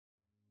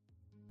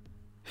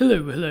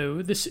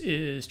Hello. This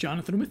is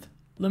Jonathan with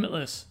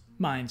Limitless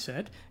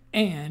Mindset,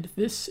 and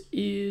this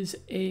is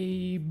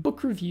a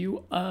book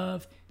review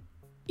of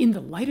In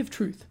the Light of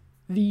Truth,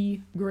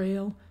 the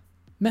Grail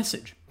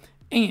Message.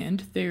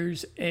 And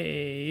there's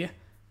a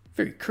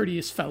very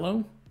courteous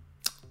fellow,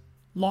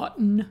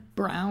 Lawton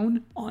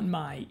Brown, on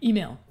my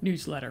email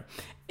newsletter,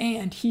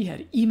 and he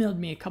had emailed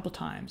me a couple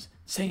times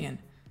saying,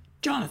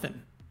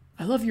 Jonathan,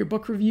 I love your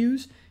book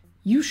reviews.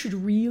 You should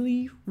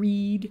really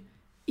read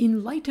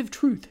In Light of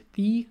Truth,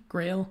 the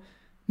Grail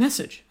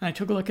Message. And I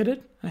took a look at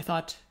it, and I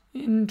thought,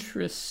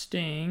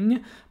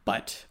 interesting,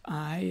 but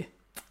I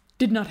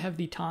did not have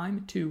the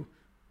time to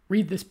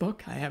read this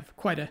book. I have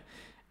quite an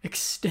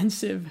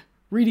extensive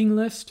reading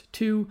list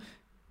to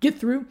get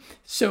through,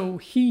 so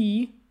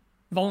he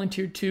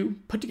volunteered to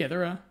put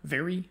together a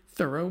very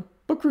thorough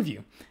book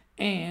review,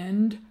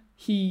 and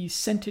he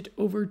sent it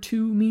over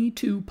to me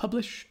to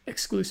publish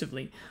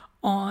exclusively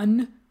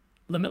on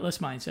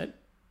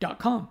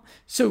limitlessmindset.com.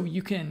 So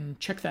you can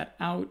check that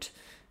out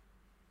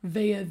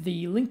via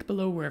the link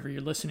below wherever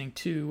you're listening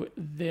to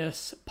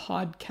this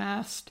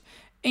podcast.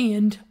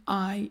 And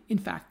I, in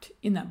fact,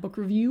 in that book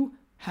review,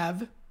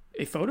 have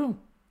a photo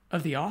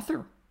of the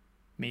author.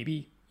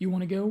 Maybe you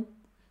want to go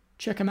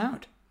check him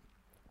out.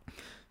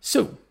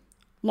 So,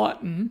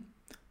 Lawton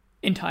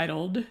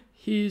entitled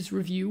his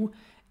review,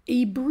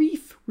 A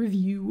Brief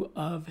Review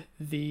of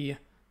the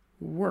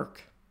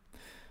Work.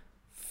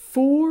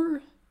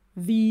 For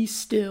the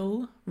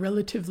still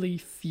relatively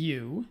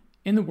few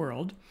in the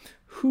world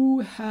who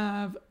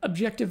have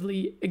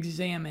objectively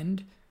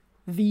examined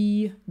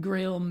the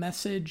Grail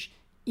message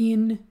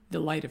in the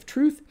light of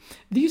truth,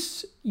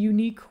 this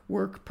unique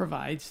work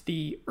provides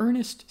the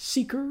earnest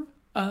seeker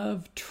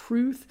of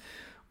truth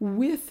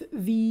with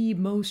the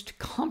most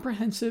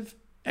comprehensive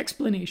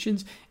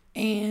explanations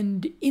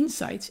and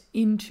insights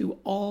into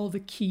all the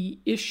key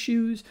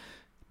issues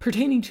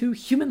pertaining to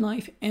human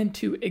life and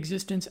to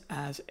existence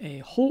as a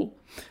whole.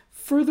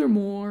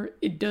 Furthermore,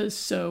 it does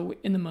so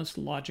in the most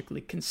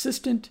logically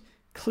consistent,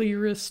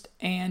 clearest,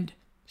 and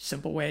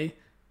simple way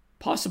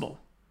possible.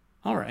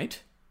 All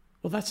right,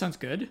 well, that sounds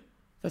good.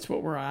 That's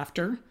what we're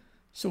after.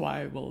 So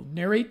I will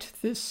narrate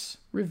this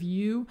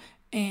review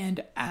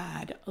and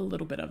add a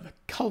little bit of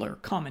color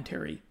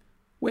commentary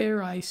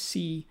where I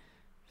see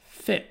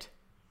fit.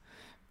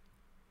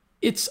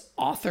 Its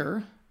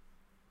author,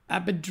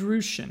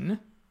 Abedrusian,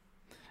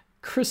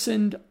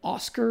 christened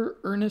Oscar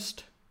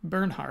Ernest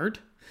Bernhardt,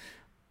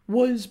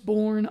 was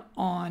born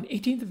on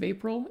 18th of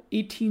April,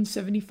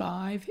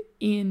 1875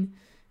 in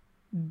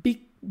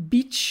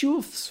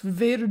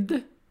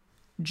Bischofswerda,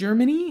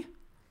 Germany.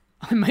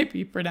 I might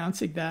be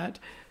pronouncing that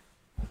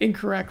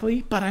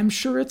incorrectly, but I'm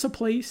sure it's a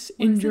place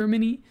in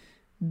Germany.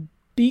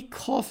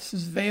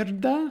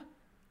 Bischofswerda.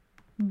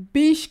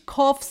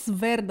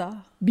 Bischofswerda.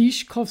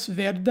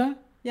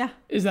 Yeah.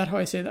 Is that how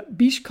I say that?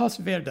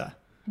 Bischofswerda.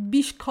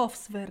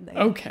 Bischofswerda.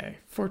 Okay.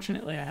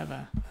 Fortunately, I have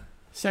a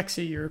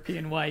sexy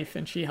European wife,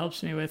 and she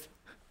helps me with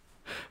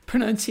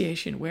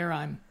pronunciation where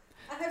I'm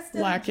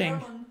lacking.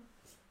 German.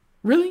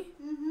 Really?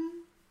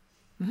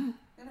 In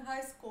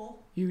high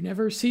school. You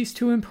never cease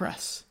to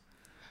impress.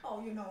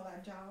 Oh, you know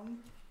that, John.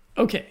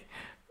 Okay.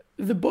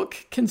 The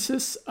book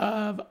consists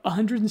of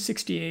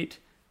 168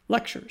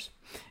 lectures.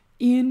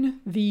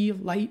 In the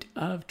Light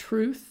of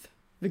Truth,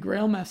 the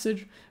Grail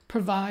message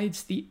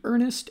provides the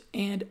earnest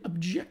and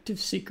objective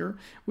seeker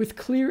with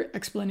clear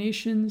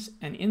explanations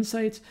and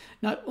insights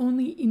not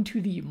only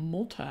into the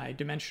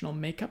multi-dimensional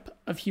makeup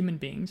of human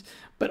beings,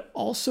 but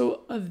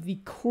also of the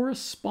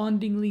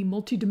correspondingly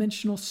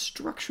multidimensional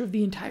structure of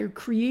the entire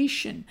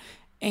creation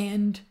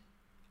and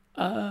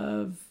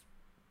of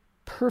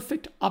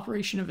perfect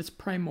operation of its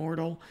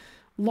primordial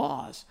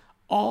laws,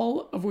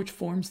 all of which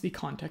forms the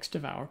context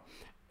of our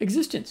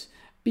existence.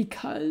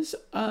 Because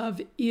of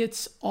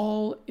its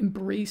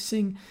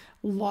all-embracing,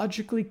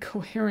 logically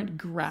coherent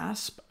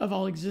grasp of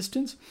all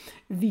existence,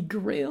 the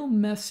Grail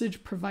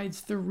message provides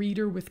the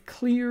reader with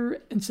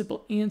clear and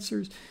simple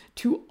answers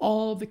to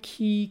all the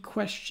key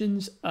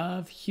questions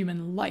of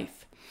human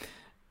life,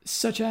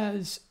 such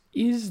as,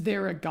 is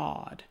there a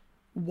God?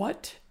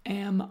 What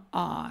am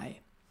I?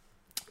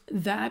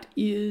 That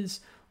is,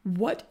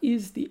 what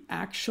is the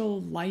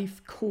actual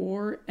life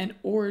core and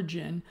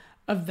origin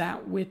of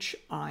that which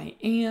I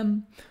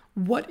am?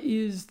 What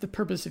is the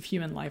purpose of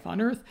human life on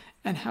earth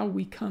and how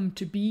we come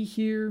to be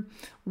here?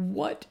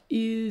 What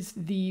is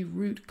the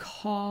root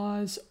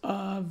cause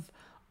of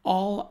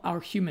all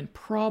our human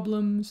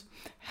problems?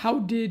 How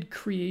did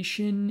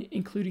creation,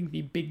 including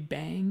the Big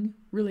Bang,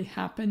 really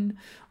happen?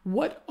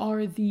 What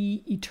are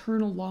the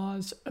eternal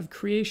laws of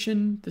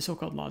creation, the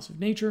so-called laws of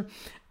nature,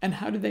 and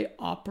how do they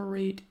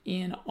operate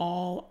in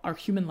all our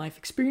human life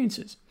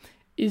experiences?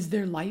 Is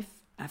there life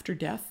after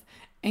death?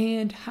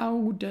 And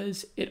how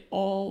does it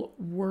all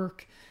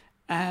work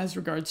as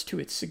regards to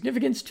its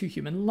significance to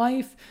human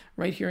life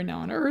right here and now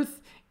on Earth?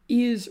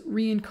 Is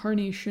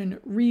reincarnation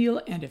real?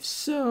 And if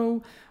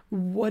so,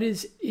 what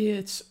is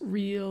its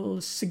real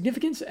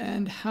significance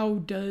and how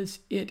does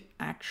it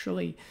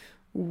actually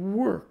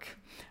work?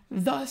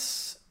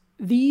 Thus,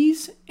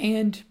 These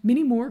and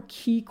many more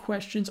key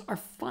questions are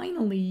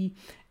finally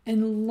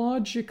and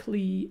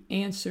logically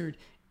answered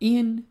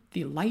in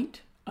the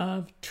light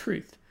of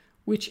truth,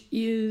 which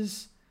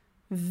is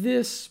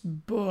this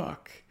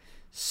book.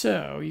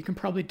 So you can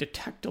probably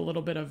detect a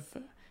little bit of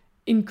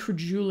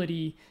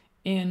incredulity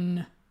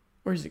in,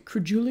 or is it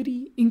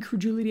credulity?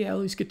 Incredulity? I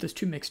always get those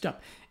two mixed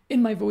up.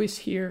 In my voice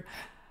here,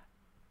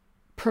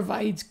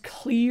 provides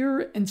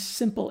clear and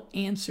simple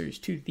answers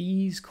to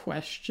these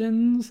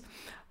questions.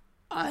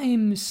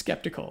 I'm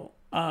skeptical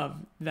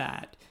of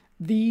that.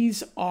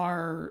 These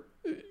are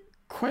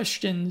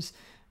questions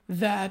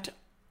that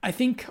I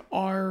think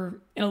are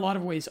in a lot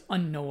of ways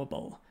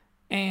unknowable.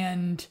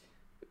 And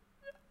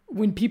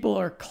when people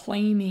are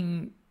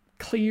claiming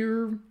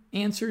clear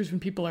answers, when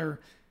people are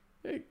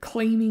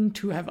claiming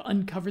to have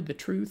uncovered the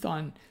truth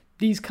on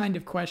these kind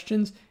of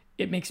questions,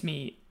 it makes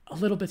me a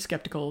little bit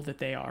skeptical that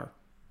they are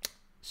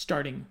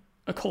starting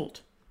a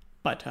cult.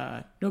 But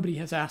nobody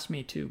has asked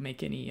me to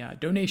make any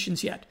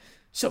donations yet,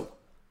 so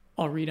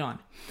I'll read on.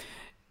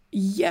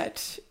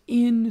 Yet,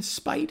 in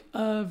spite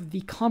of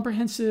the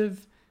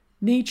comprehensive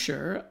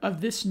nature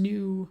of this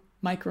new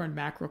micro and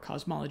macro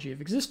cosmology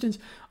of existence,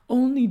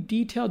 only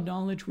detailed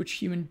knowledge which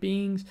human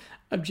beings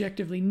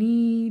objectively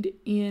need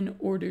in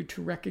order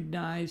to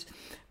recognize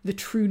the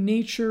true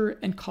nature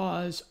and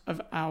cause of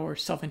our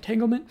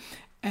self-entanglement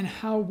and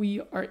how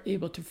we are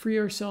able to free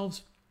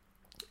ourselves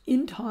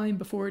in time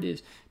before it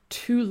is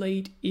too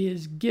late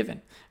is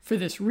given. For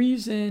this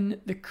reason,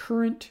 the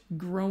current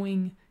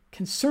growing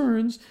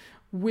concerns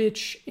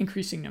which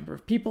increasing number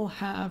of people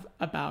have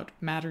about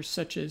matters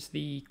such as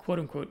the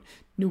quote-unquote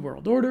New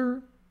World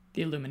Order,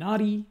 the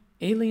Illuminati,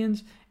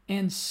 aliens,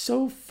 and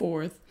so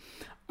forth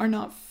are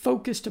not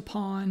focused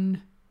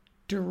upon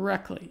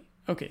directly.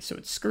 Okay, so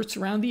it skirts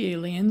around the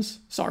aliens.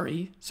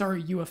 Sorry,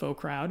 UFO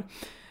crowd.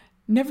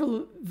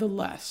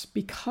 Nevertheless,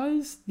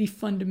 because the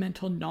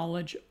fundamental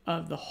knowledge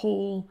of the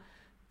whole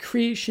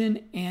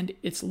creation and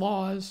its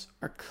laws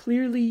are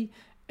clearly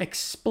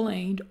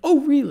explained.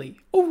 Oh, really?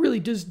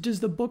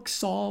 Does the book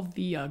solve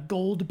the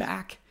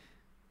Goldbach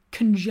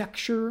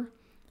conjecture?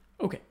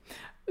 Okay.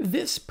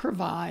 This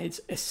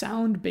provides a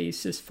sound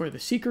basis for the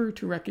seeker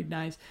to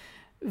recognize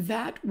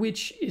that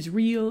which is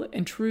real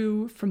and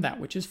true from that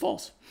which is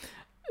false.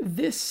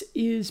 This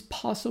is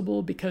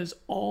possible because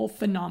all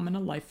phenomena,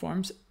 life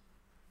forms,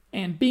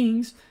 and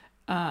beings,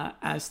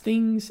 as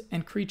things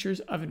and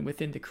creatures of and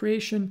within the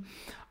creation,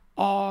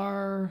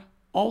 are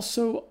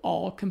also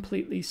all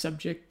completely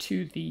subject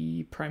to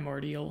the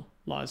primordial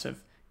laws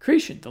of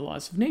creation, the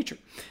laws of nature.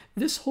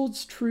 This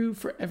holds true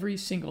for every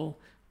single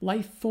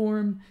life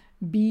form,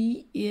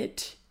 be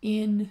it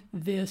in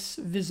this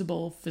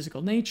visible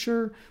physical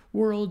nature,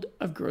 world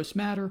of gross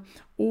matter,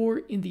 or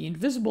in the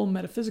invisible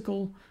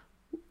metaphysical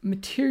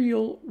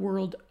material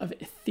world of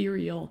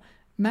ethereal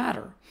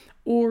matter,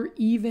 or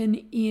even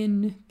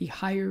in the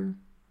higher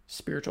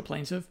spiritual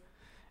planes of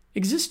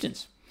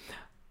existence.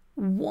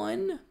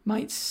 One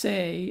might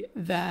say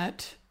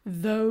that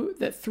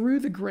through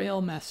the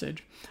Grail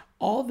message,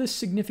 all the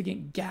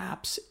significant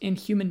gaps in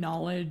human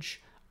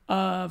knowledge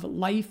of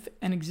life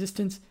and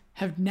existence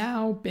have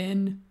now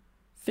been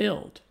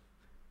filled.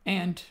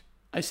 And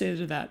I say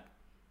to that,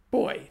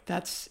 boy,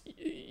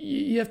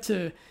 you have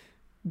to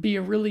be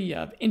a really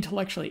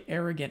intellectually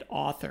arrogant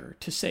author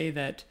to say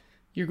that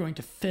you're going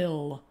to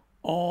fill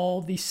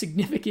all the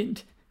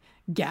significant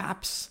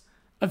gaps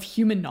of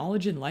human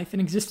knowledge in life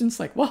and existence.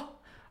 Like, well,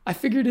 I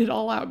figured it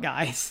all out,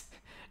 guys.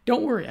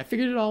 Don't worry, I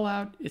figured it all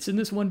out. It's in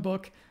this one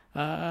book.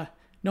 No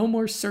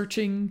more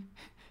searching,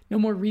 no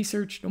more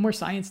research, no more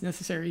science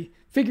necessary.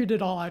 Figured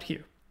it all out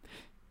here.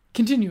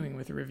 Continuing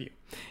with the review.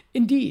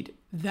 Indeed,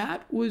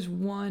 that was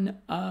one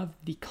of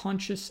the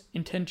conscious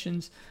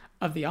intentions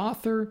of the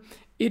author.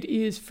 It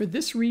is for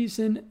this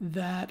reason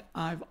that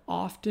I've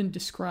often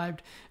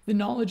described the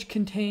knowledge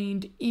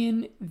contained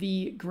in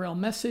the Grail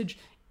message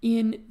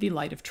in the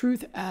light of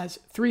truth as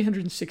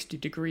 360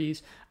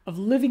 degrees of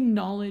living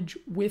knowledge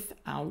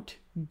without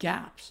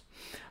gaps.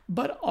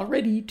 But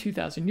already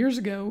 2,000 years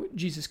ago,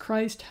 Jesus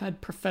Christ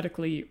had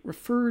prophetically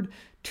referred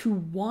to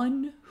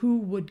one who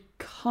would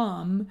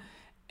come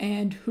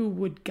and who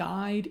would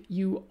guide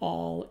you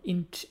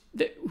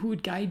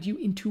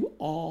into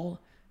all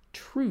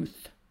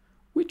truth.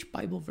 Which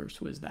Bible verse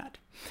was that?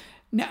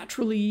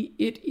 Naturally,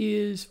 it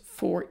is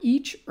for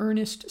each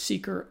earnest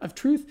seeker of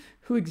truth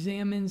who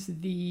examines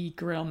the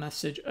Grail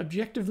message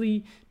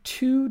objectively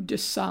to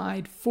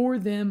decide for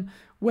them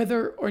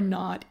whether or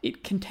not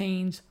it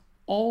contains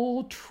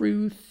all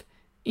truth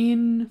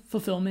in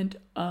fulfillment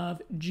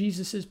of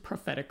Jesus's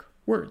prophetic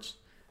words.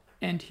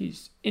 And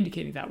he's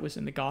indicating that was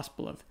in the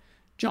Gospel of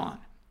John.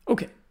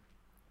 Okay.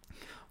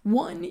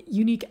 One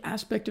unique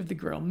aspect of the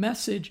Grail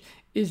message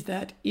is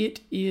that it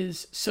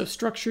is so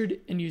structured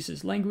and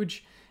uses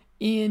language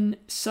in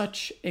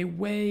such a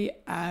way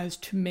as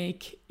to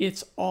make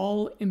its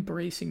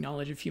all-embracing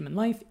knowledge of human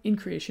life in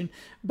creation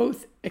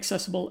both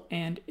accessible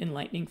and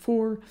enlightening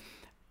for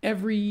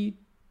every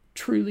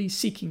truly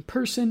seeking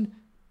person,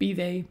 be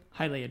they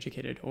highly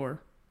educated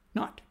or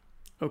not.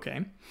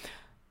 Okay.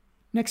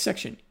 Next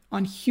section,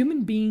 on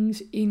human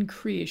beings in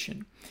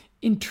creation.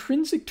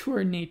 Intrinsic to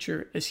our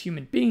nature as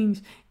human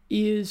beings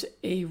is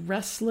a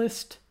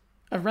restless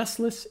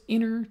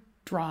inner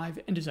drive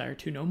and desire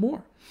to know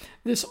more.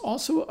 This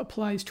also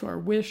applies to our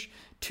wish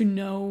to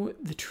know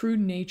the true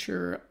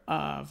nature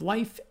of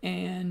life,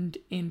 and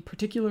in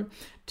particular,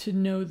 to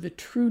know the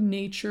true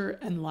nature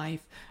and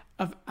life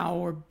of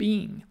our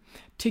being.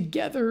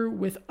 Together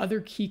with other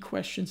key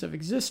questions of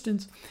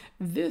existence,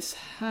 this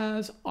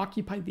has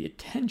occupied the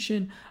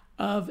attention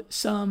of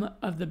some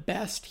of the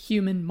best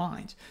human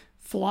minds,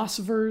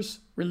 philosophers,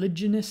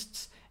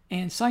 religionists,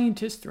 and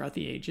scientists throughout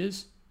the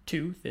ages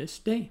to this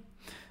day.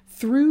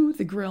 Through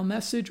the Grail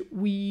message,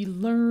 we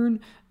learn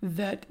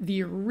that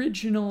the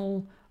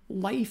original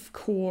life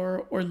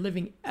core or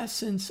living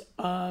essence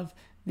of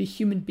the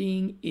human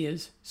being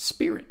is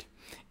spirit.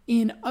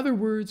 In other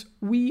words,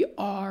 we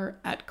are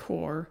at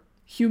core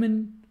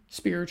human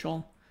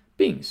spiritual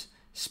beings.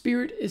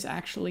 Spirit is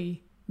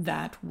actually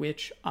that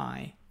which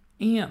I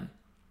am.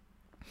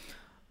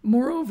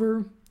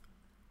 Moreover,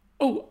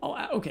 I'll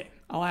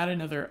add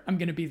another. I'm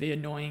going to be the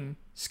annoying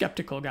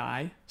skeptical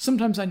guy.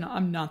 Sometimes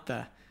I'm not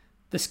the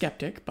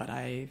skeptic, but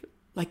I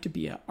like to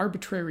be an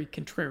arbitrary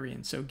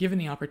contrarian. So given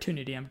the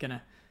opportunity, I'm going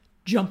to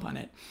jump on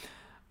it.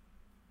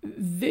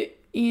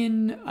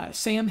 In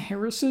Sam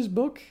Harris's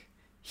book,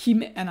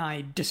 and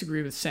I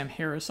disagree with Sam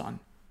Harris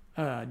on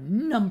a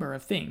number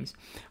of things,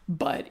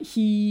 but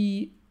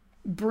he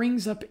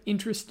brings up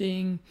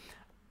interesting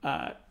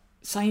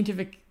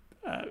scientific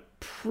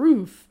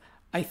proof,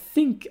 I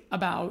think,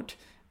 about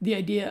the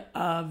idea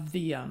of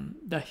the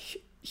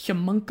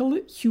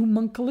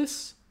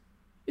homunculus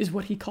is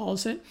what he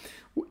calls it.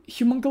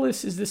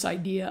 Homunculus is this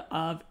idea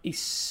of a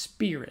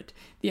spirit,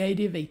 the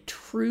idea of a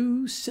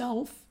true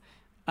self,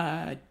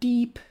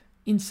 deep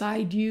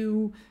inside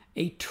you,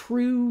 a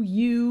true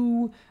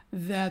you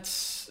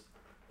that's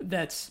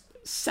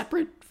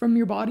separate from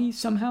your body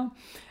somehow.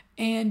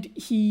 And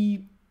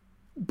he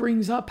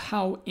brings up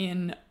how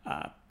in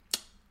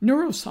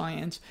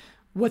neuroscience,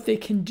 what they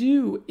can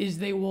do is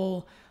they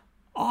will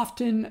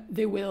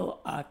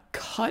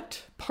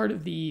cut part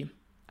of the,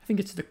 I think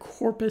it's the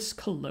corpus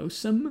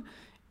callosum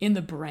in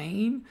the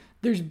brain.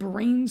 There's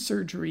brain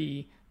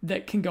surgery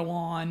that can go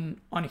on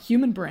a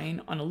human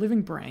brain, on a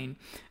living brain,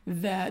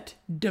 that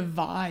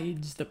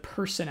divides the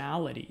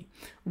personality,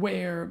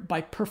 where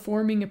by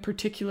performing a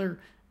particular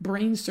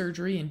brain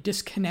surgery and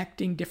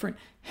disconnecting different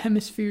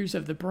hemispheres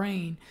of the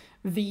brain,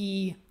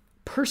 the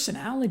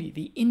personality,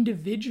 the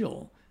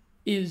individual,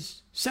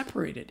 is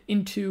separated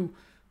into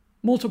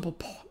multiple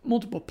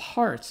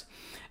parts.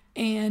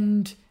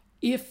 And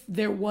if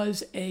there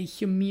was a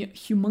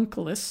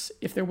homunculus,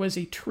 if there was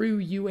a true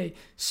you, a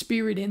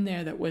spirit in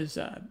there that was,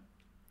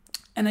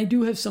 and I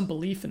do have some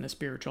belief in the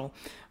spiritual,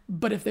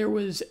 but if there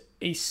was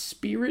a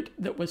spirit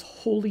that was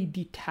wholly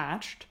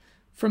detached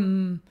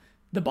from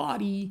the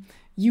body,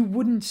 you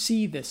wouldn't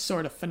see this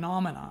sort of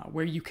phenomena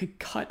where you could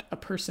cut a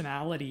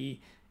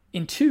personality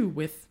in two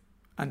with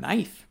a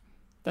knife.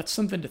 That's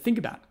something to think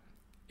about,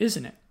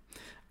 isn't it?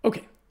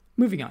 Okay,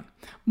 moving on.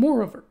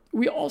 Moreover,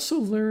 we also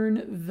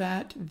learn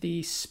that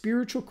the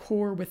spiritual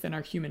core within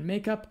our human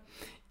makeup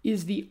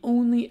is the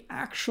only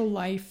actual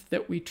life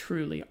that we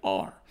truly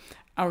are.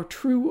 Our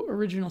true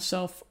original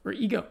self or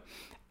ego.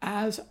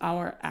 As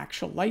our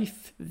actual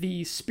life,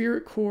 the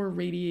spirit core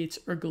radiates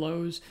or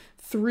glows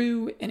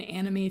through and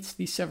animates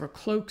the several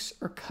cloaks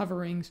or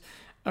coverings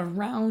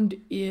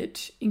around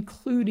it,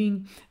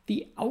 including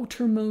the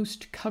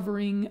outermost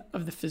covering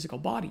of the physical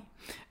body.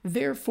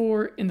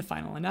 Therefore, in the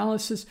final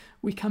analysis,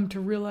 we come to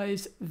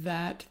realize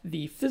that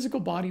the physical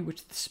body,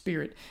 which the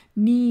spirit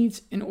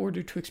needs in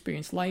order to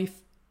experience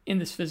life in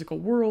this physical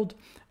world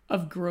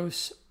of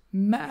gross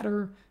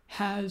matter,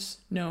 has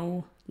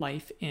no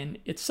life in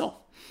itself.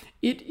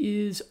 It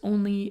is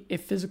only a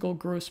physical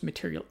gross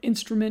material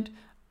instrument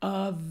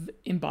of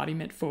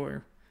embodiment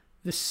for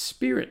the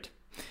spirit.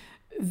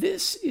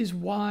 This is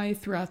why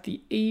throughout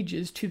the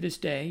ages to this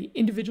day,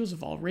 individuals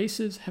of all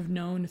races have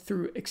known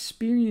through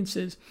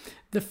experiences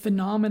the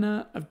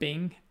phenomena of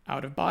being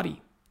out of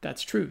body.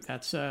 That's true.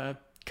 That's a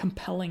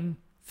compelling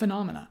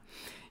phenomena.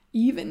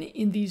 Even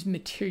in these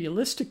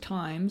materialistic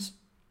times,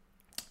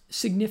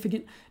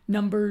 significant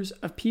numbers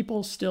of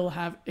people still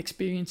have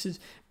experiences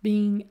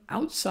being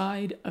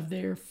outside of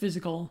their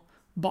physical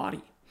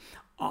body.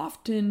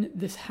 Often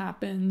this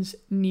happens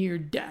near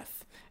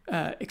death,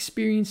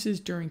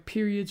 experiences during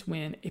periods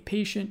when a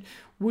patient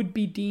would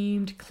be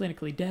deemed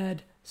clinically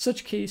dead.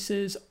 Such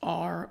cases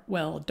are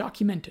well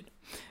documented.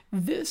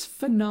 This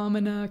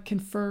phenomena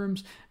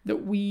confirms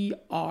that we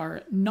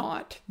are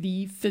not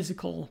the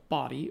physical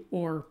body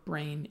or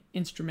brain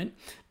instrument,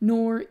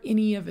 nor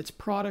any of its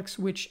products,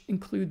 which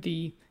include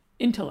the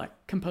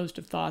intellect, composed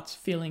of thoughts,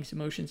 feelings,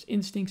 emotions,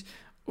 instincts,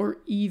 or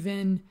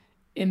even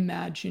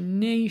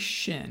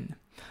imagination.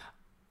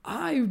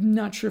 I'm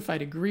not sure if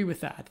I'd agree with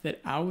that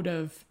out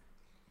of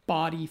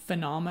body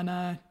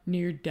phenomena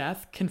near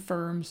death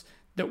confirms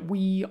that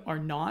we are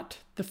not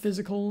the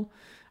physical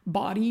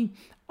body,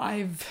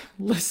 I've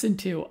listened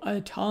to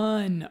a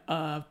ton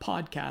of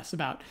podcasts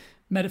about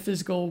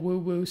metaphysical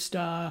woo-woo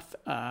stuff,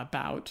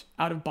 about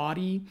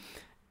out-of-body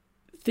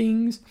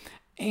things,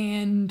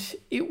 and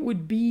it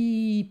would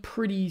be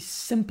pretty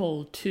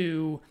simple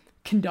to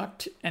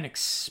conduct an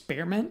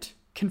experiment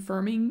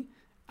confirming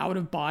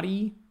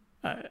out-of-body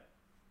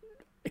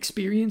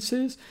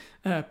experiences.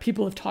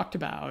 People have talked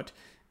about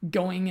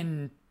going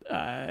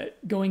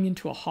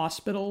into a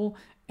hospital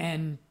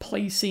and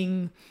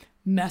placing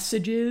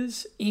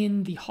messages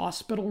in the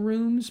hospital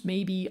rooms,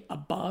 maybe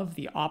above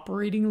the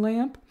operating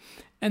lamp,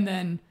 and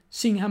then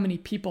seeing how many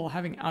people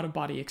having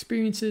out-of-body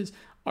experiences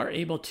are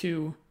able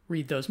to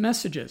read those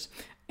messages.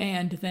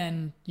 And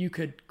then you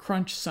could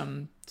crunch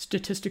some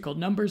statistical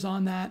numbers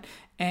on that,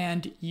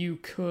 and you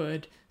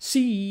could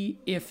see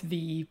if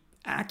the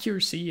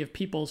accuracy of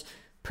people's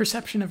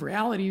perception of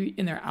reality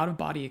in their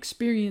out-of-body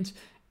experience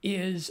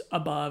is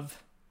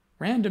above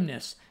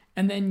randomness.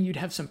 And then you'd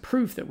have some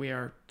proof that we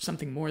are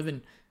something more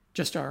than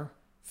just our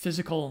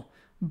physical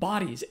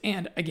bodies.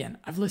 And again,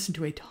 I've listened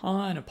to a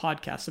ton of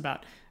podcasts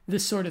about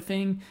this sort of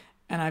thing,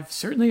 and I've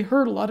certainly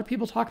heard a lot of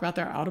people talk about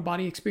their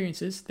out-of-body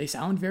experiences. They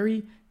sound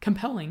very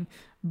compelling,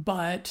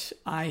 but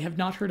I have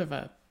not heard of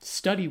a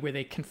study where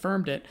they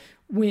confirmed it,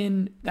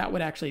 when that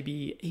would actually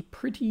be a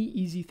pretty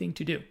easy thing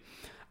to do.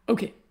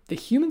 Okay, the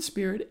human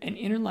spirit and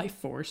inner life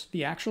force,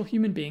 the actual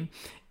human being,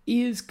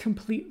 is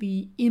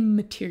completely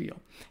immaterial,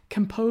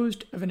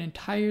 composed of an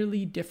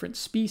entirely different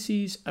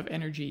species of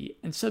energy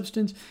and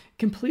substance,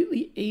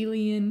 completely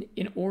alien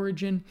in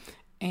origin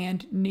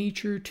and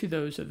nature to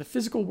those of the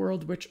physical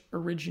world, which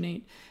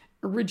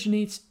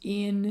originates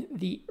in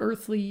the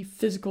earthly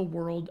physical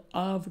world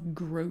of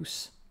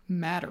gross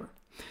matter.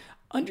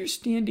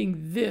 Understanding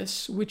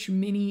this, which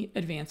many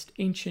advanced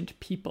ancient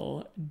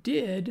people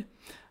did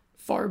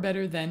far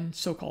better than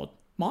so-called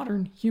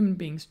modern human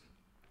beings,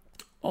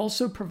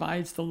 also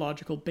provides the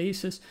logical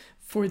basis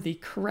for the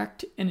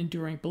correct and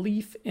enduring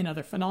belief in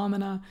other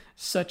phenomena,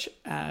 such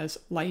as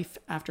life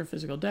after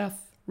physical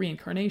death,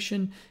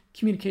 reincarnation,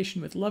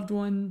 communication with loved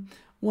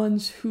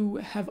ones who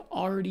have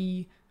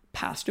already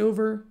passed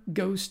over,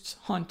 ghosts,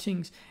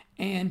 hauntings,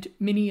 and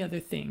many other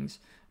things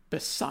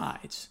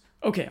besides.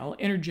 Okay, I'll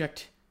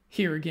interject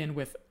here again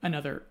with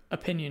another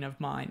opinion of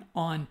mine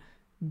on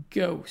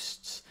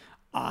ghosts.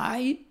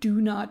 I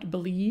do not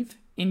believe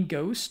in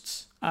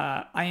ghosts.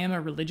 I am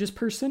a religious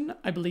person.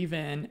 I believe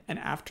in an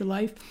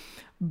afterlife,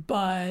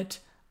 but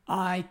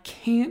I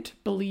can't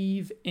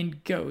believe in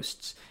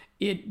ghosts.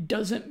 It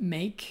doesn't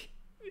make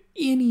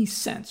any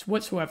sense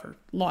whatsoever,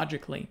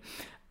 logically.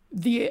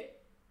 The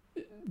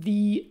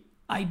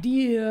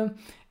idea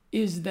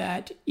is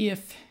that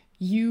if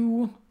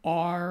you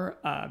are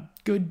a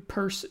good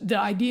person, the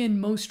idea in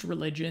most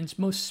religions,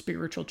 most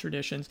spiritual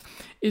traditions,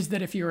 is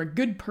that if you're a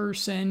good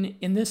person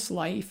in this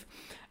life,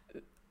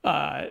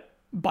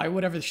 by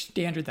whatever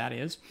standard that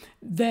is,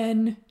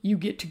 then you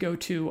get to go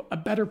to a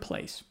better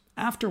place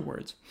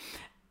afterwards.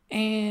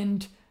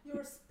 And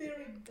your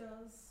spirit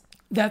does.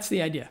 That's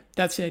the idea.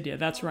 That's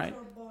right.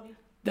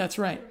 That's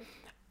right.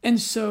 And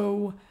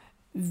so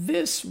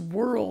this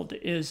world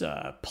is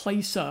a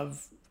place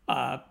of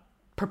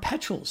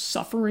perpetual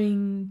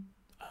suffering,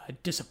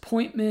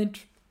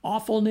 disappointment,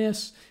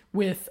 awfulness,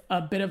 with a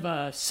bit of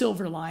a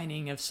silver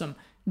lining of some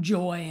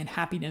joy and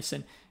happiness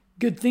and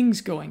good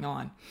things going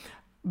on.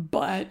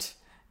 But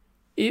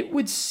it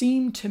would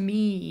seem to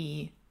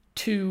me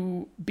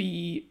to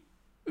be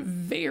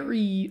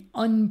very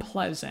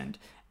unpleasant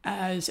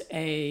as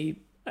a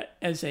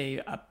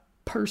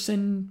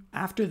person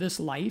after this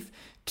life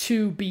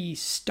to be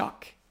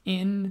stuck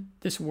in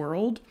this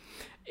world.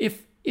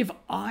 If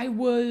I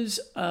was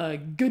a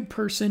good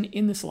person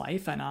in this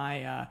life and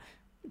I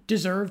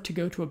deserve to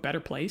go to a better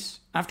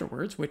place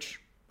afterwards, which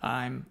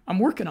I'm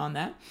working on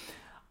that,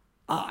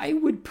 I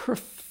would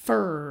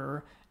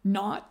prefer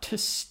not to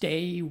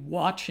stay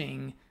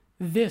watching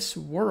this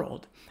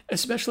world,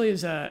 especially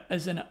as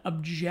an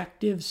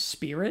objective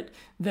spirit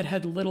that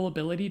had little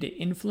ability to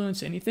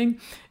influence anything.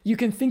 You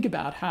can think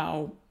about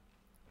how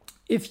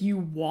if you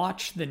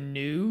watch the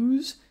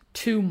news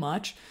too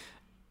much,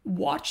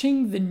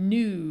 watching the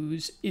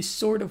news is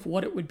sort of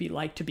what it would be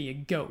like to be a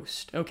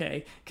ghost,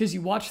 okay? Because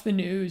you watch the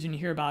news and you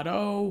hear about,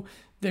 oh,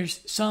 there's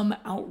some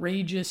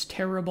outrageous,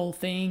 terrible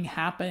thing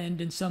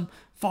happened in some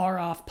far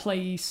off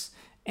place.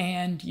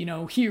 And,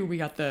 here we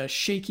got the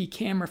shaky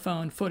camera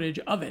phone footage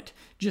of it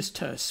just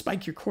to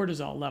spike your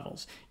cortisol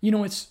levels.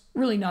 It's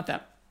really not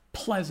that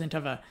pleasant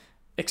of a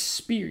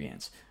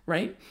experience,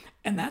 right?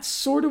 And that's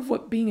sort of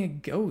what being a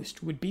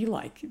ghost would be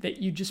like, that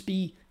you'd just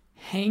be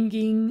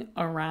hanging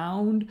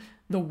around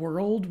the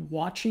world,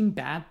 watching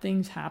bad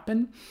things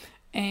happen.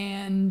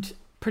 And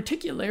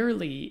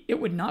particularly,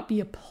 it would not be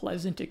a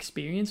pleasant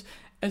experience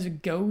as a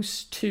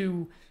ghost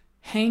to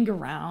hang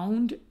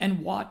around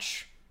and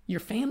watch your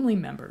family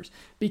members,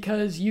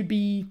 because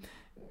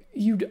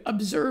you'd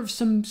observe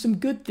some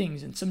good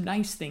things and some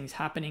nice things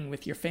happening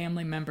with your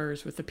family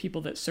members, with the people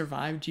that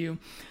survived you.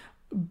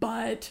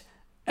 But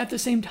at the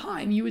same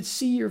time, you would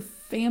see your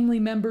family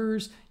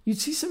members,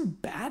 you'd see some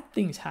bad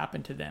things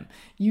happen to them.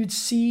 You'd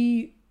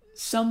see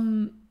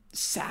some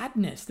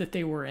sadness that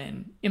they were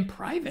in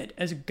private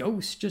as a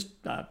ghost, just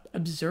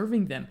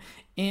observing them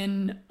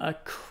in a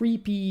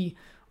creepy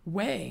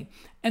way.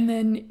 And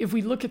then if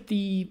we look at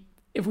the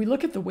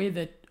way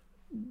that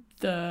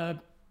the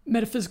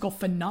metaphysical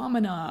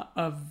phenomena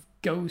of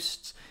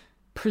ghosts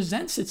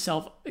presents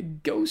itself,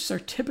 ghosts are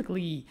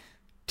typically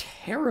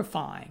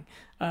terrifying.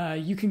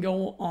 You can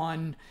go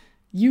on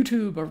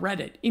YouTube or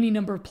Reddit, any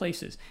number of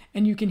places,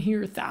 and you can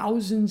hear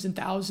thousands and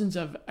thousands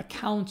of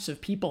accounts of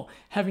people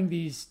having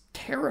these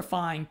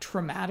terrifying,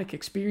 traumatic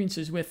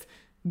experiences with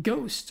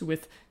ghosts,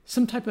 with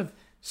some type of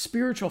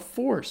spiritual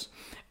force.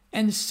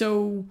 And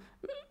so,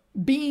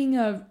 being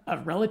a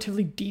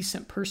relatively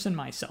decent person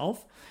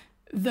myself,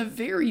 the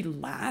very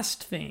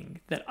last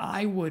thing that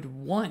I would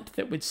want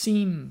that would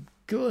seem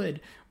good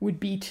would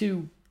be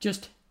to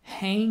just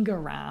hang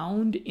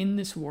around in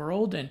this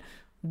world and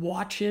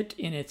watch it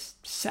in its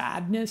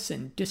sadness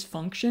and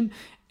dysfunction,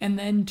 and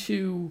then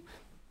to,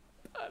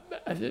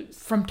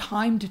 from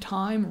time to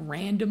time,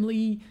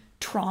 randomly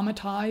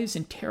traumatize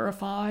and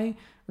terrify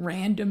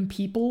random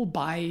people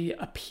by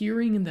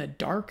appearing in the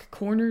dark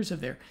corners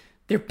of their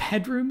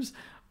bedrooms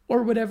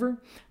or whatever.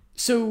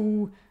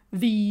 So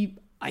the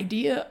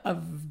idea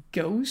of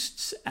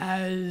ghosts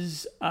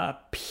as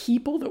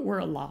people that were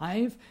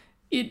alive,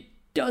 it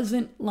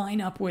doesn't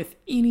line up with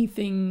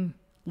anything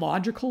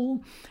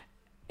logical.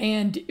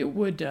 And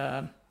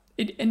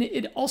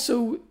it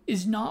also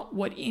is not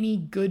what any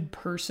good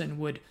person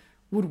would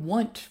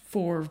want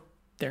for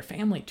their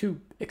family to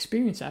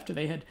experience after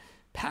they had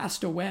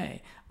passed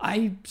away.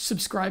 I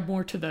subscribe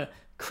more to the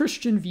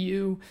Christian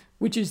view,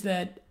 which is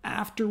that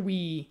after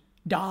we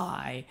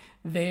die,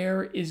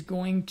 there is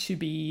going to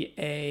be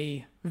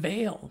a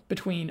veil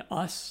between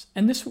us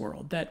and this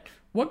world, that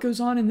what goes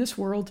on in this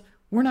world,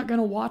 we're not going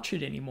to watch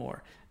it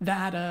anymore.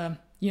 That,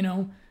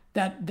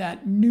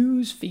 that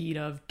news feed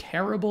of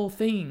terrible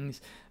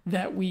things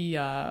that we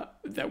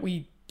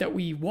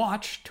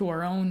watch to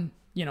our own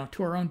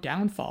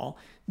downfall,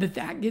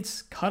 that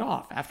gets cut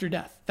off after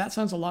death. That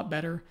sounds a lot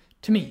better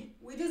to me.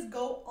 We just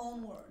go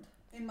onward,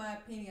 in my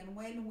opinion.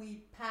 When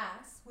we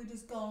pass, we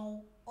just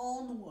go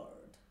onward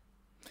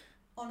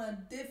on a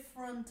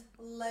different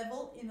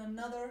level in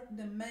another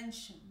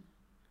dimension.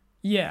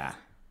 Yeah.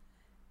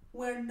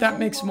 That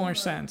makes more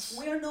sense.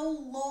 We are no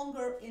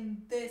longer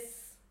in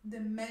this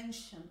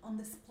dimension, on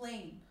this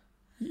plane.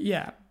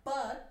 Yeah.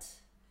 But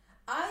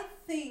I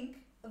think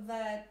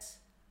that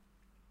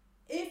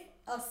if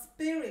a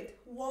spirit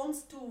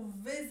wants to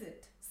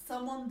visit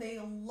someone they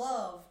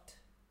loved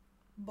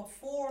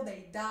before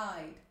they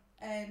died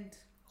and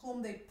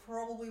whom they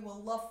probably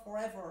will love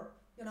forever,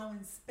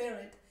 in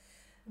spirit,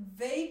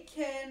 they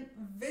can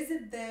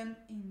visit them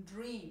in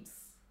dreams.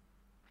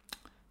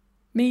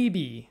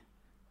 Maybe.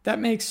 That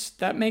makes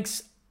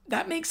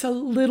a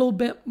little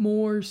bit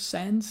more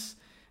sense,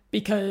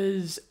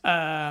 because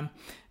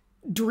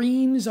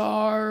dreams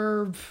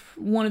are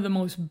one of the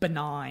most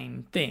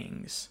benign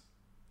things.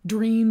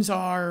 Dreams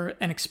are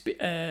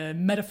a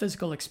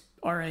metaphysical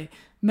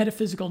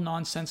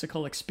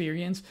nonsensical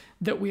experience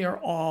that we are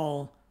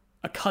all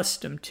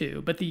accustomed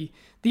to. But the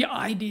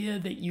idea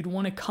that you'd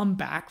want to come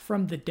back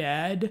from the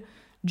dead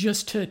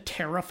just to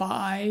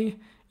terrify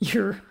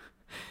your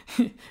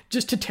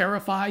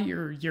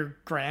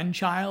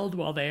grandchild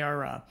while they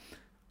are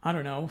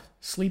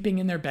sleeping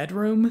in their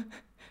bedroom,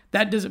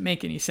 that doesn't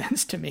make any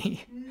sense to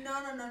me. No.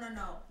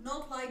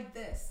 Not like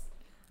this.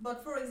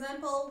 But for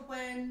example,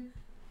 when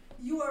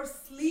you are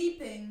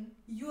sleeping,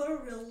 you are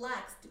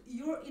relaxed.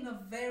 You're in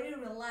a very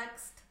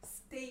relaxed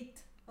state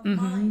of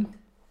mind.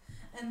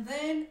 And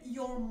then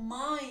your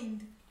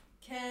mind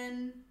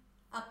can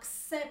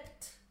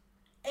accept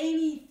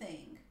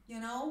anything,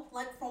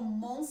 like from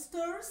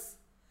monsters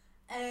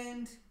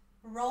and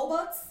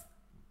robots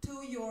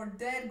to your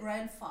dead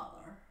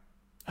grandfather.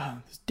 Oh,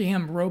 those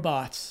damn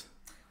robots.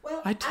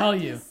 Well, I tell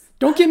you.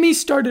 Don't get me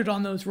started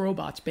on those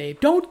robots, babe.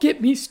 Don't get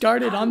me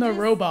started on the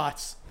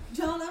robots.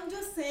 John, I'm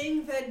just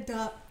saying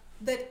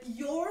that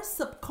your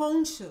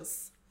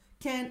subconscious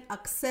can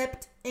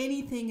accept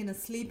anything in a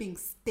sleeping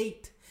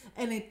state,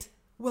 and it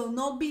will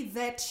not be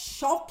that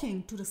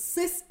shocking to the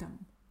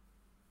system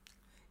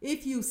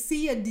if you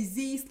see a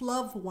deceased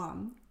loved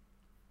one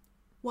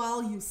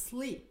while you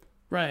sleep.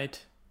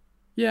 Right.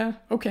 Yeah,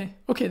 okay,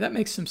 that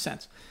makes some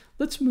sense.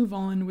 Let's move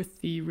on with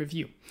the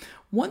review.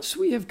 Once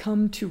we have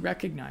come to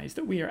recognize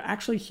that we are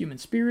actually human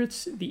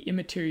spirits, the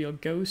immaterial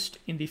ghost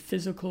in the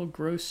physical,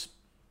 gross,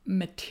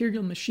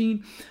 material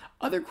machine,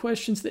 other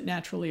questions that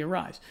naturally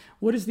arise.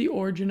 What is the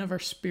origin of our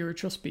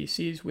spiritual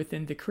species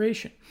within the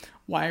creation?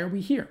 Why are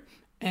we here?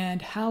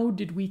 And how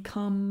did we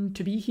come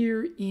to be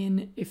here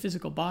in a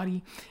physical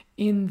body,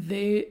 in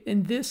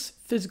this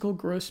physical,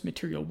 gross,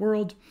 material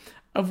world,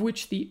 of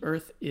which the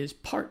earth is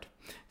part?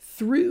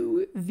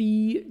 Through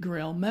the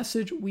Grail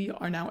message, we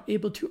are now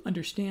able to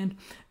understand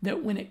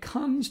that when it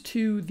comes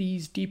to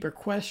these deeper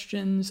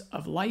questions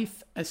of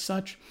life as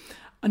such,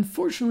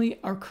 Unfortunately,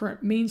 our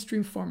current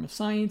mainstream form of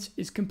science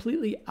is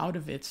completely out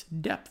of its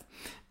depth.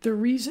 The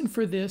reason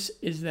for this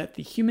is that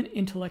the human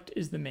intellect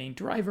is the main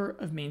driver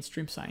of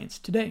mainstream science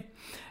today.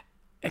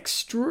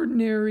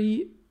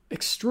 Extraordinary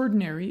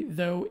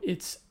though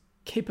its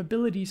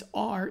capabilities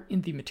are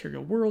in the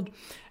material world,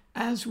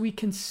 as we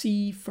can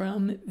see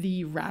from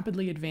the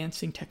rapidly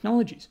advancing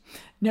technologies.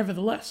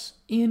 Nevertheless,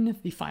 in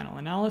the final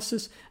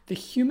analysis, the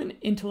human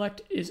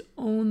intellect is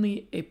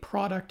only a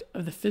product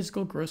of the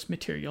physical gross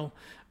material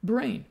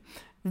brain.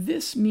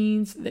 This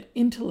means that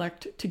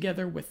intellect,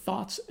 together with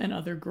thoughts and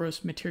other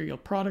gross material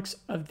products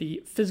of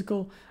the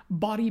physical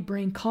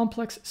body-brain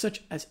complex,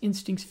 such as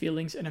instincts,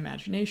 feelings, and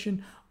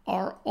imagination,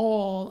 are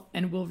all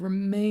and will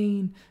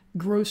remain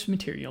gross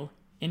material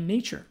in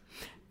nature.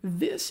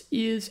 This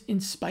is in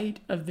spite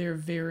of their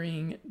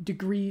varying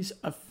degrees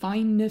of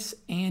fineness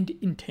and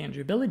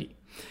intangibility.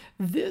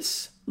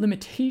 This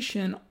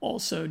limitation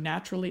also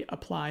naturally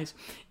applies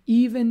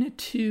even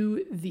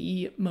to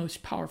the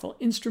most powerful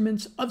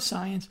instruments of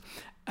science,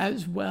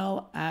 as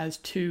well as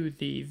to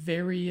the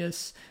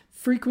various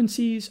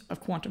frequencies of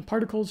quantum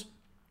particles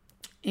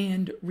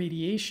and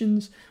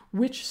radiations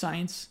which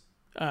science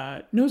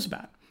knows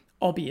about,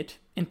 albeit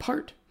in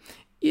part.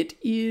 It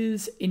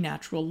is a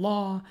natural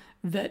law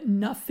that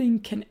nothing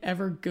can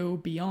ever go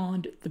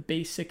beyond the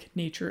basic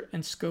nature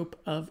and scope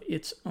of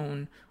its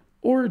own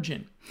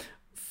origin.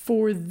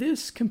 For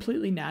this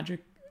completely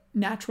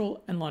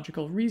natural and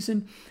logical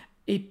reason,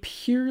 a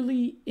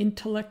purely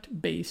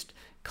intellect-based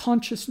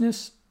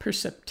consciousness,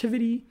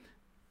 perceptivity,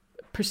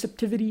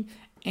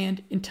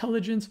 and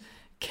intelligence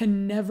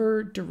can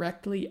never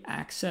directly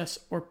access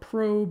or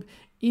probe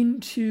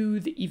into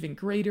the even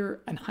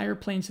greater and higher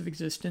planes of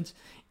existence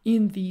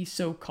in the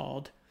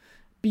so-called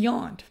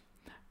beyond.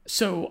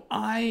 So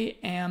I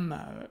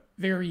am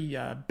very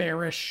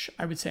bearish.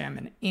 I would say I'm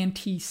an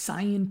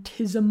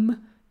anti-scientism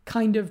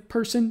kind of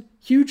person.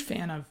 Huge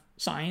fan of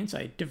science.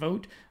 I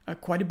devote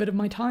quite a bit of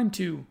my time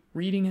to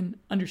reading and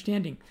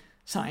understanding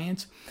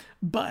science.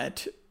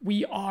 But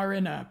we are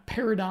in a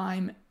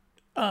paradigm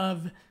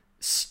of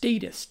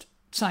statist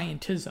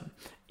scientism.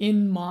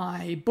 In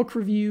my book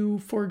review,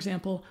 for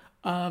example,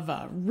 of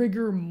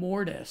Rigor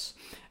Mortis,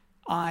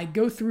 I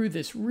go through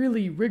this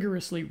really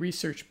rigorously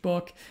researched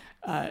book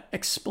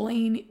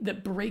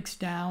that breaks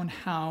down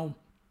how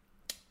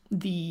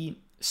the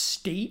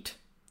state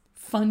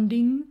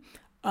funding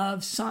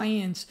of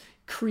science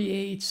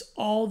creates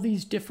all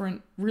these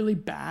different really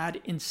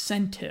bad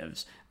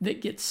incentives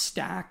that get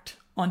stacked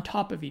on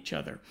top of each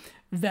other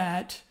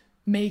that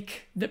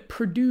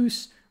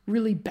produce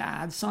really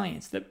bad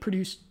science, that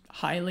produce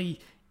highly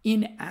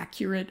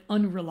inaccurate,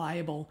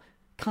 unreliable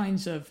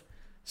kinds of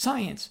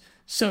science.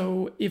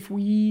 So if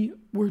we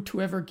were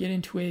to ever get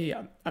into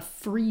a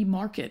free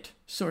market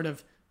sort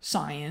of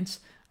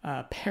science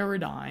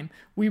paradigm,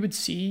 we would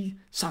see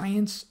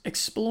science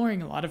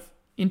exploring a lot of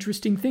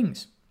interesting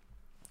things.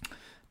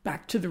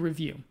 Back to the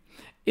review.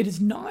 It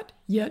is not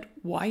yet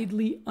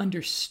widely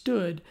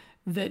understood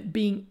that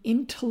being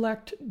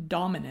intellect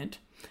dominant,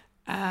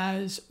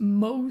 as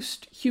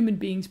most human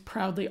beings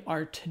proudly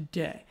are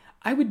today.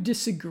 I would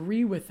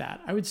disagree with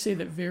that. I would say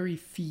that very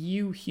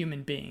few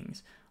human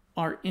beings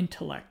are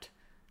intellect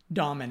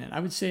dominant. I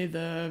would say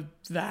the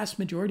vast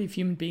majority of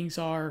human beings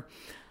are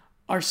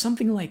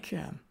something like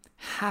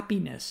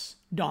happiness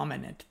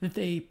dominant, that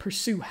they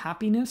pursue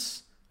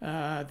happiness,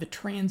 the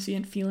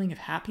transient feeling of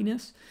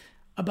happiness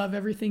above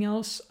everything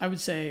else. I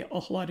would say a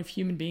whole lot of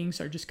human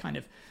beings are just kind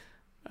of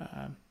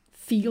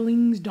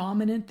feelings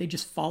dominant. They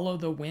just follow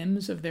the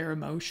whims of their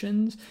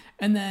emotions.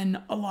 And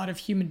then a lot of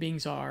human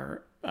beings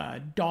are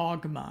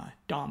dogma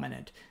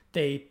dominant.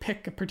 They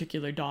pick a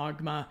particular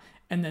dogma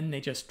and then they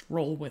just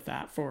roll with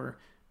that for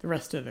the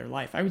rest of their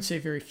life. I would say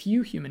very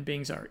few human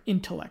beings are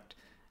intellect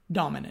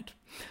dominant.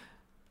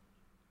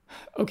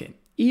 Okay,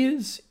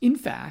 is in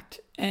fact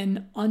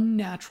an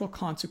unnatural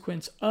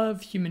consequence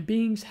of human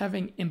beings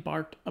having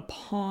embarked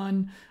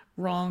upon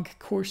wrong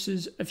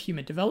courses of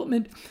human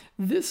development.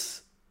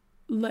 This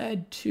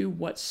led to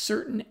what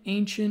certain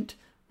ancient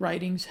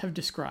writings have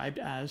described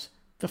as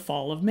the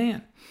fall of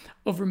man.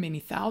 Over many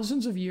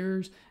thousands of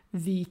years,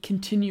 the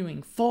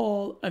continuing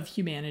fall of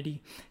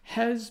humanity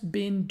has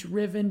been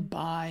driven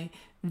by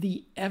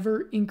the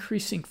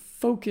ever-increasing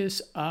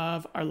focus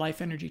of our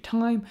life, energy,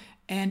 time,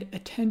 and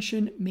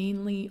attention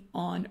mainly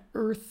on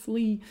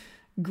earthly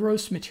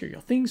gross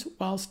material things,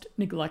 whilst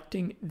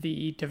neglecting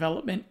the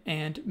development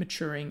and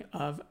maturing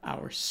of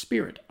our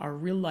spirit, our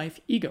real life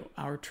ego,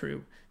 our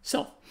true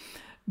self.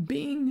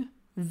 Being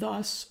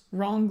thus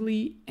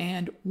wrongly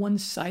and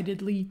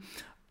one-sidedly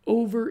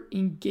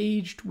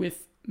over-engaged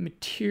with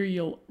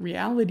material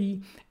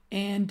reality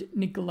and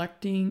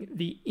neglecting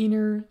the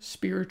inner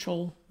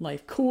spiritual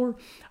life core,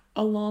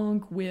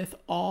 along with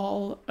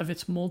all of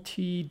its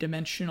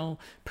multi-dimensional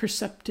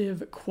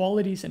perceptive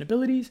qualities and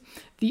abilities,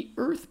 the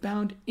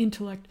earthbound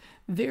intellect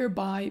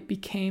thereby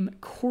became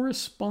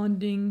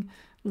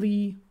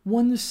correspondingly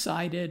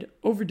one-sided,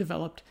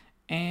 overdeveloped,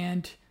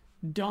 and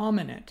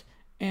dominant.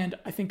 And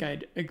I think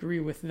I'd agree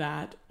with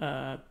that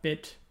a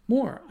bit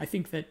more. I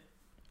think that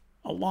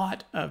a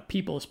lot of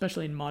people,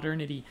 especially in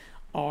modernity,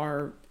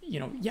 are,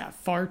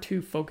 far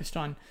too focused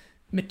on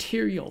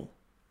material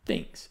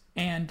things.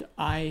 And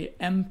I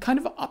am kind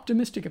of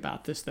optimistic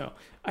about this, though.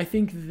 I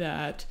think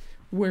that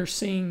we're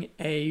seeing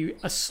a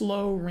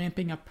slow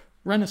ramping up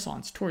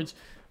renaissance towards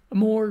a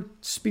more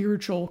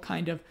spiritual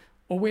kind of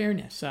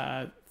awareness.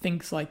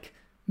 Things like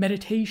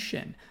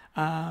meditation,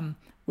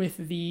 with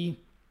the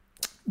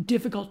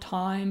difficult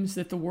times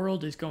that the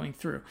world is going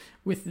through,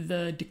 with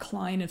the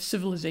decline of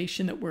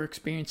civilization that we're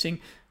experiencing,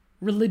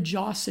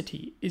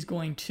 religiosity is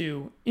going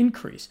to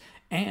increase.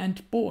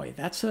 And boy,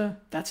 that's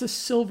a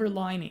silver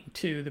lining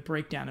to the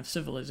breakdown of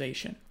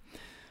civilization.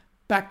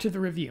 Back to the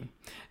review.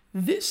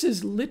 This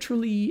is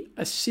literally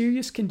a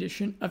serious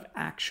condition of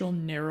actual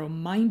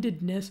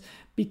narrow-mindedness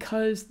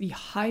because the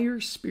higher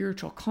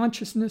spiritual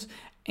consciousness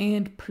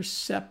and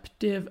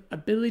perceptive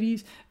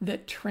abilities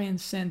that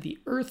transcend the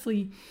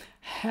earthly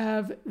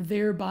have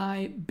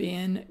thereby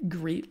been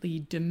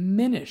greatly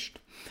diminished.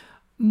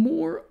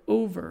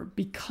 Moreover,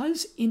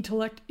 because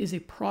intellect is a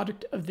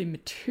product of the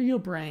material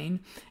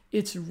brain,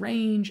 its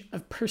range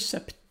of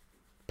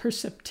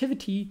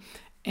perceptivity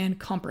and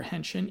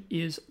comprehension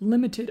is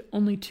limited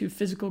only to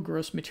physical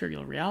gross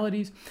material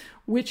realities,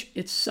 which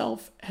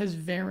itself has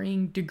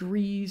varying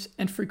degrees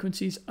and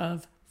frequencies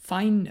of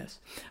fineness,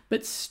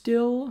 but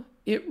still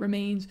it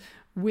remains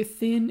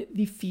within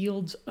the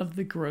fields of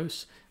the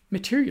gross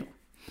material.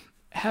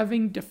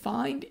 Having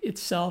defined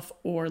itself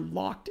or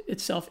locked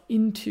itself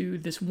into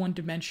this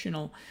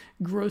one-dimensional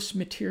gross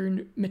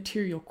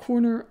material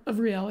corner of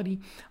reality,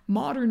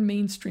 modern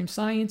mainstream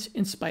science,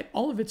 in spite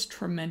all of its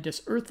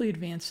tremendous earthly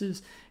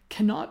advances,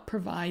 cannot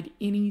provide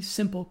any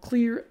simple,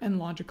 clear, and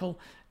logical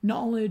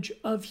knowledge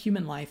of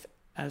human life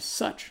as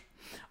such.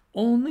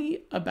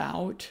 Only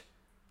about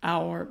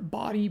our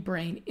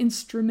body-brain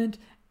instrument,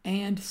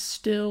 and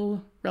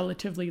still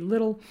relatively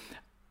little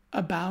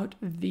about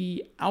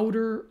the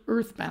outer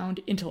earthbound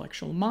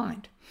intellectual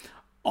mind,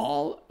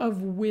 all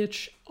of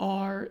which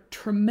are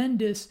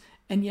tremendous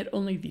and yet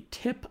only the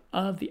tip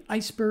of the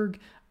iceberg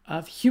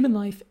of human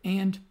life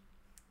and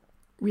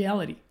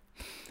reality.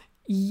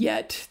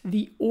 Yet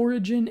the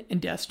origin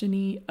and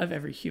destiny of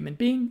every human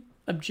being,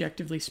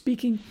 objectively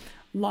speaking,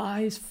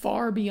 lies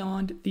far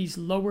beyond these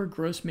lower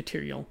gross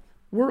material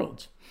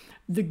worlds.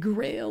 The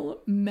Grail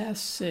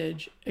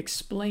message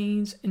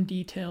explains and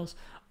details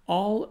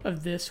all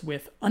of this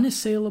with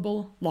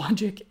unassailable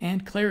logic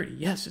and clarity.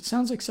 Yes, it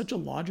sounds like such a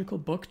logical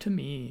book to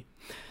me.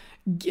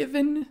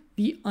 Given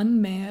the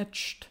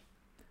unmatched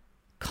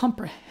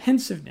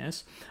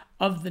comprehensiveness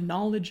of the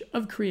knowledge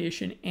of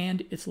creation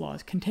and its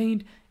laws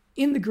contained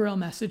in the Grail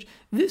message,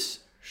 this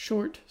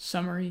short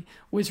summary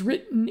was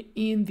written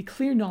in the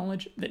clear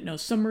knowledge that no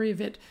summary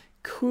of it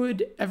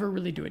could ever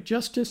really do it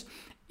justice.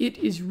 It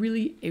is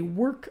really a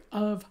work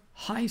of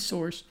high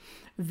source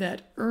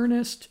that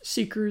earnest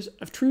seekers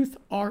of truth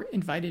are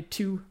invited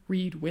to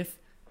read with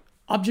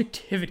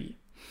objectivity.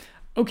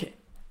 Okay,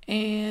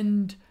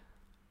 and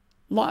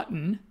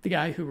Lawton, the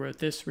guy who wrote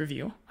this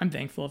review, I'm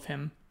thankful of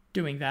him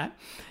doing that,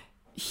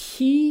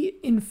 he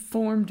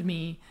informed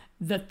me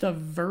that the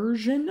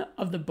version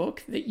of the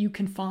book that you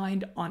can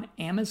find on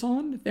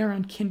Amazon, there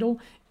on Kindle,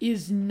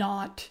 is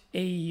not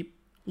a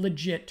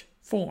legit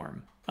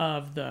form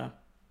of the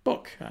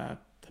book.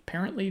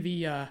 Apparently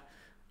the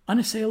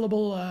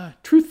unassailable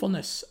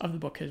truthfulness of the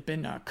book has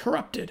been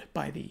corrupted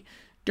by the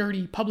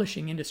dirty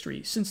publishing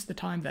industry since the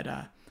time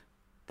that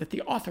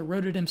the author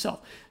wrote it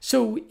himself.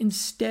 So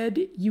instead,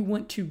 you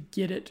want to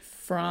get it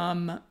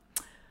from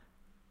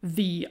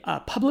the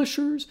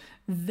publishers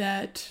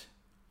that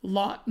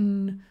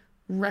Lawton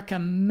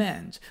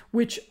recommends,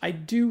 which I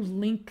do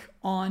link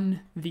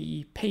on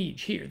the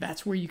page here.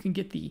 That's where you can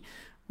get the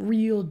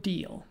real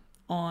deal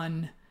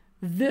on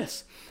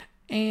this.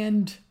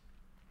 And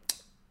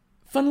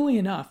funnily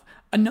enough,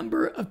 a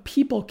number of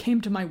people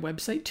came to my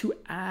website to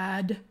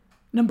add,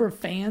 number of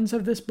fans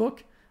of this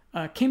book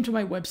came to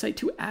my website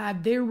to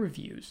add their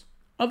reviews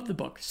of the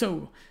book.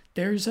 So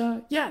there's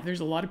a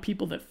lot of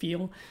people that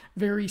feel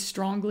very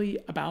strongly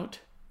about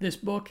this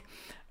book.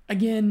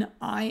 Again,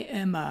 I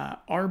am an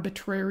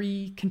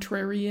arbitrary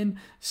contrarian,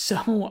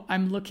 so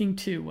I'm looking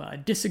to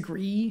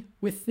disagree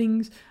with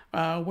things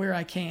where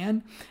I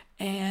can.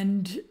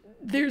 And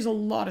there's a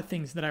lot of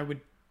things that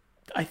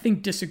I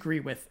think disagree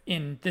with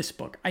in this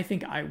book. I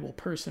think I will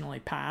personally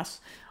pass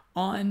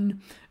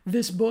on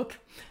this book.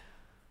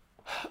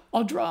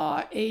 I'll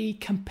draw a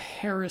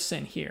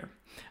comparison here.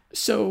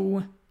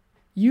 So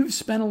you've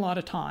spent a lot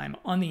of time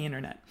on the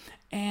internet,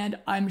 and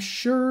I'm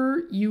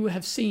sure you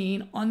have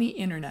seen on the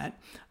internet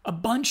a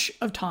bunch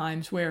of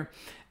times where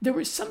there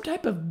was some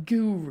type of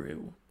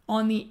guru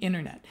on the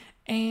internet,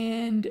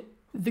 and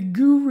the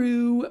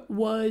guru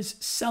was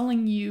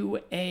selling you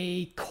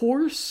a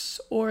course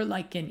or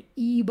like an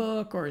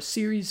ebook or a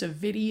series of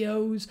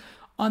videos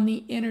on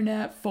the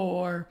internet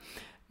for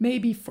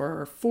maybe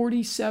for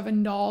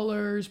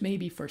 $47,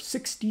 maybe for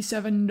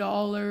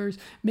 $67,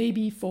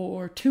 maybe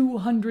for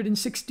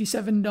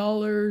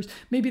 $267.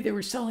 Maybe they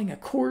were selling a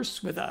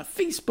course with a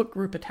Facebook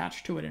group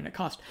attached to it and it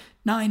cost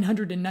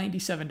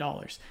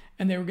 $997.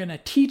 And they were going to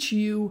teach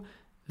you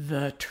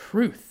the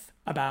truth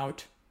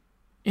about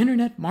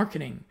internet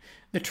marketing,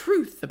 the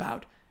truth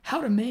about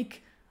how to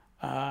make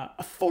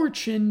a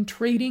fortune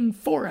trading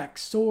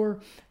Forex, or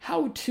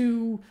how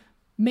to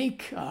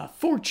make a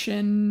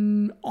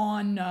fortune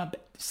on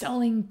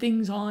selling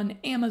things on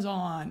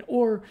Amazon,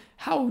 or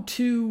how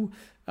to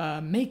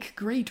make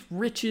great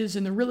riches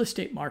in the real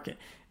estate market.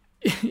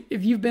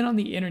 If you've been on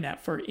the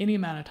internet for any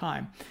amount of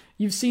time,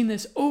 you've seen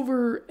this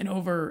over and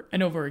over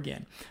and over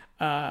again.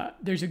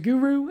 There's a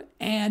guru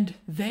and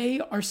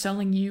they are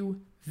selling you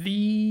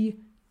the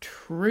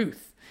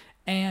truth.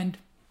 And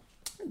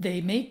they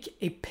make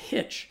a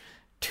pitch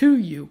to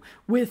you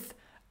with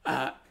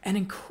an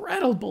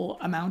incredible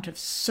amount of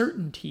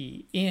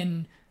certainty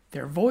in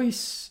their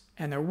voice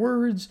and their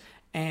words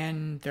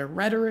and their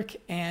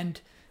rhetoric and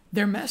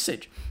their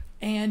message.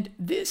 And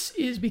this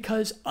is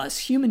because us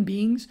human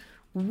beings,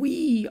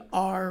 we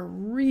are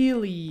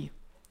really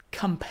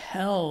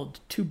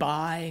compelled to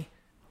buy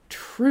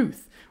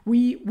truth.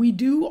 We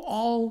do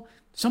all,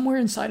 somewhere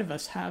inside of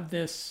us, have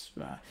this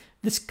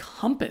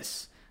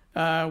compass.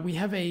 We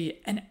have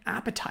an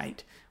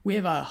appetite. We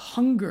have a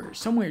hunger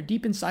somewhere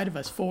deep inside of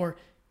us for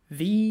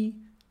the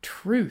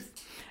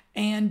truth.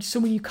 And so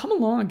when you come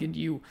along and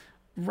you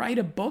write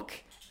a book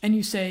and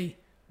you say,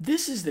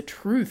 this is the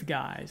truth,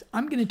 guys,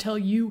 I'm going to tell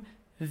you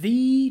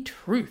the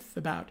truth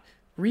about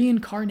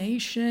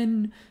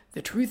reincarnation,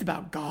 the truth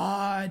about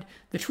God,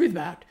 the truth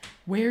about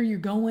where you're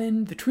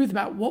going, the truth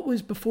about what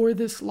was before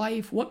this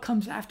life, what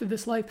comes after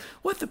this life,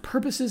 what the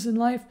purpose is in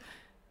life.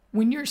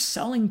 When you're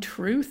selling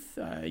truth,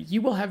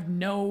 you will have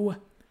no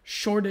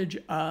shortage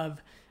of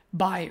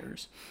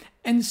buyers.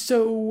 And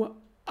so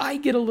I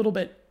get a little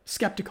bit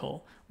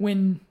skeptical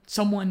when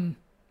someone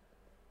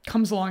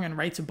comes along and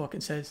writes a book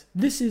and says,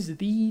 this is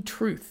the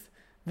truth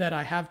that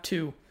I have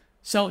to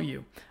sell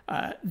you.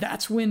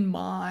 That's when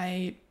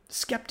my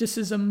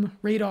skepticism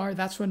radar,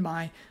 that's when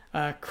my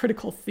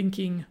critical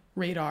thinking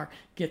radar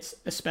gets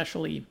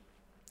especially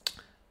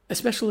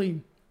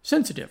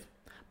sensitive.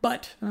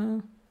 But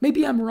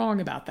maybe I'm wrong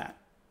about that.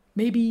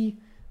 Maybe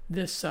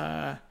this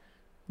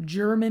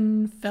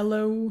German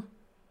fellow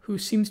who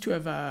seems to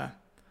have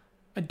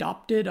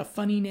adopted a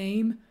funny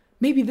name,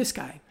 maybe this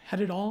guy had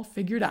it all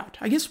figured out.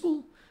 I guess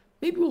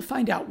maybe we'll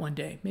find out one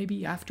day,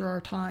 maybe after our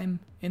time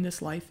in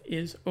this life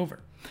is over.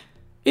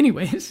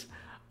 Anyways,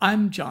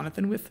 I'm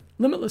Jonathan with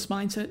Limitless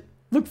Mindset.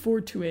 Look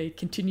forward to a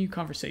continued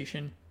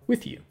conversation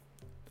with you.